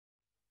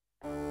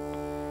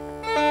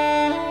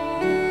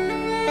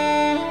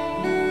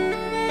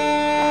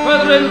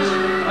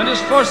President and his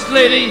First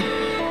Lady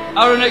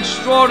are an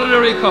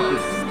extraordinary couple.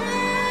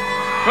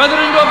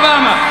 President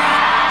Obama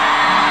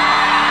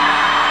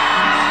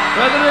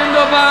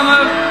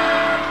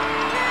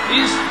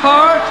is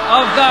part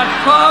of that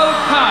proud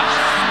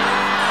past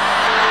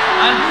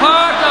and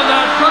part of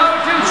that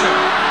proud future.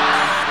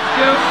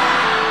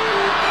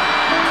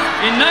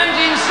 In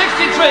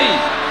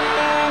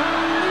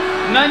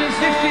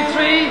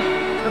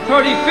 1963, the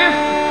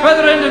 35th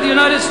President of the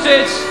United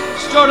States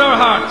stirred our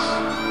hearts.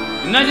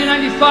 In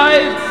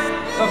 1995,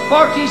 the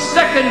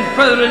 42nd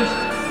President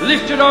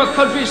lifted our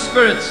country's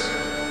spirits.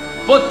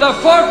 But the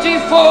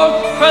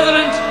 44th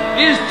President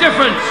is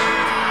different.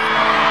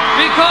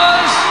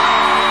 Because,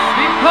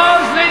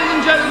 ladies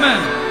and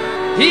gentlemen,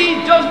 he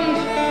doesn't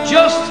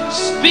just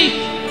speak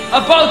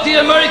about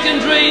the American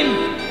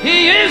dream,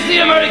 he is the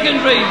American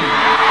dream.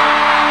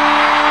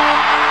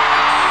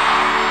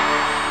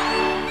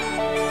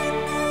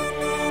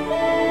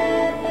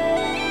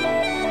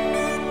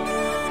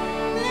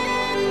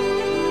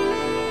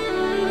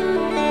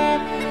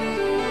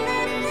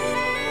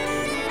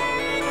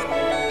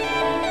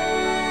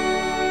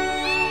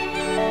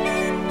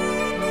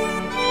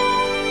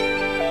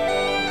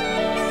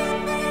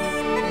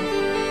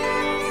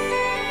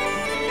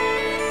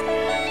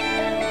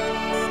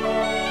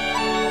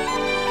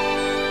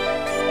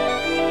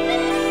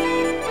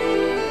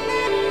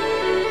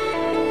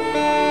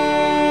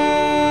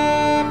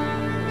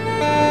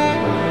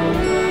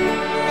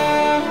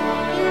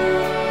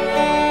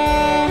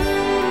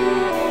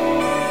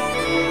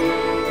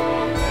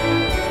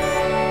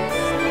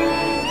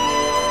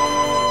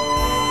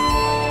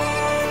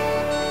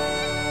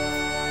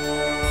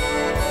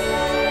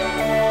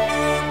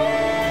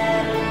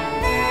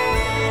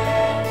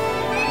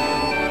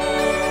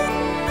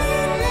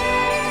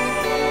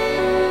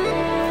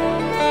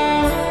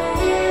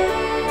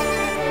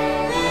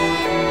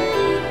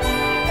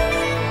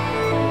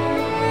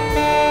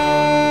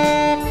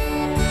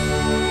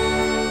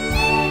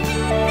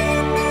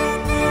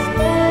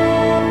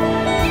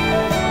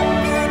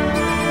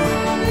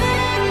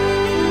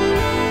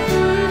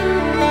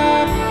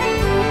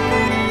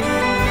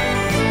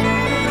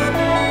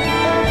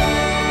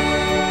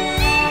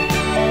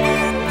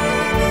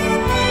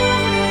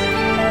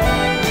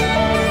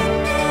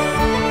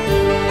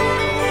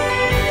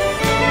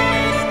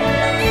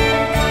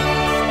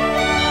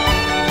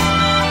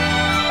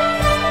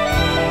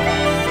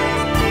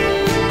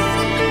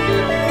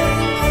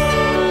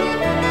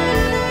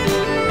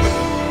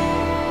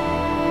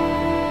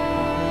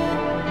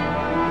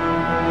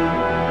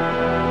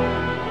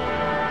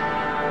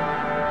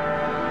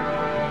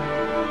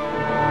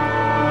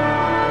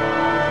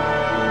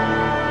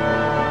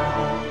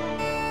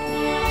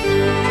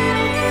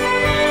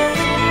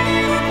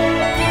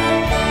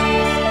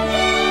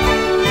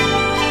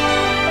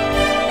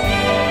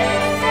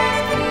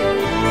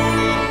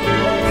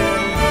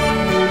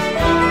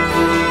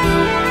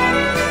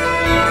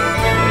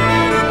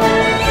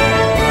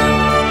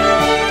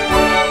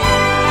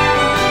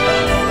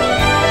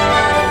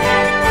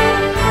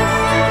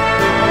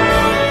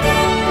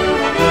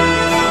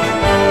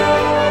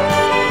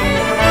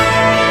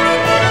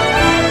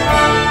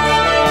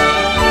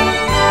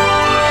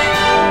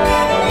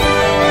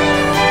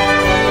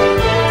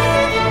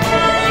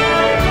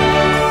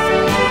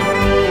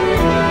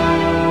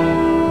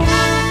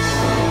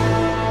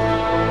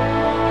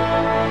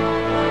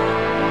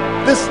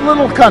 This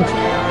little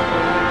country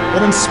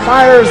that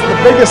inspires the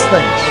biggest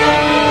things.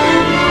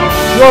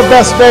 Your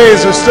best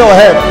days are still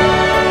ahead.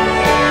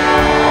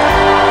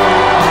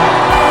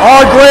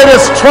 Our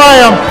greatest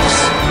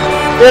triumphs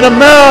in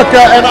America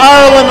and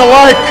Ireland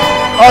alike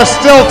are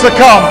still to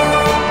come.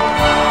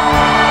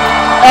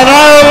 And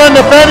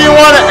Ireland, if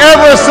anyone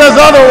ever says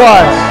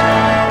otherwise,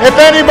 if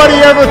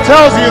anybody ever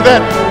tells you that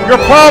your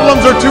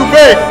problems are too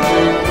big,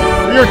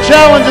 or your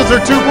challenges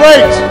are too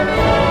great,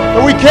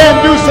 that we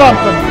can't do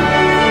something,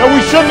 that we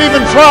shouldn't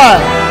even try,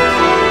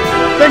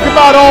 think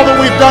about all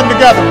that we've done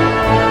together.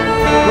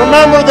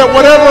 Remember that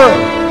whatever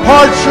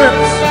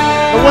hardships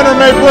the winter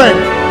may bring,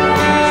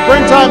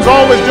 springtime's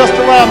always just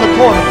around the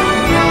corner.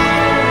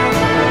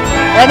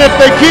 And if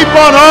they keep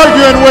on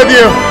arguing with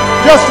you,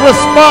 just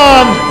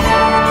respond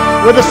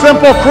with a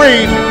simple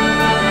creed.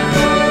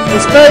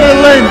 It's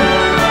Lane.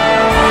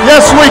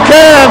 Yes, we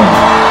can.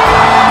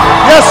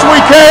 Yes, we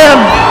can.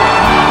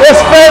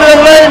 It's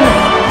Lane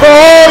for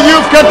all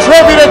you've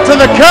contributed to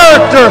the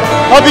character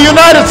of the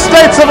United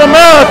States of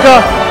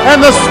America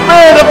and the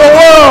spirit of the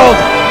world.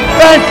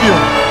 Thank you.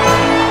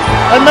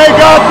 And may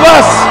God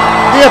bless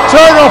the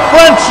eternal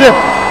friendship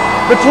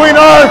between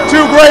our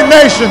two great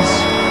nations.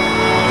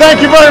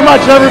 Thank you very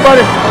much,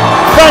 everybody.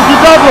 Thank you,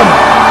 Dublin.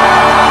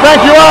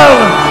 Thank you,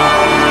 Ireland.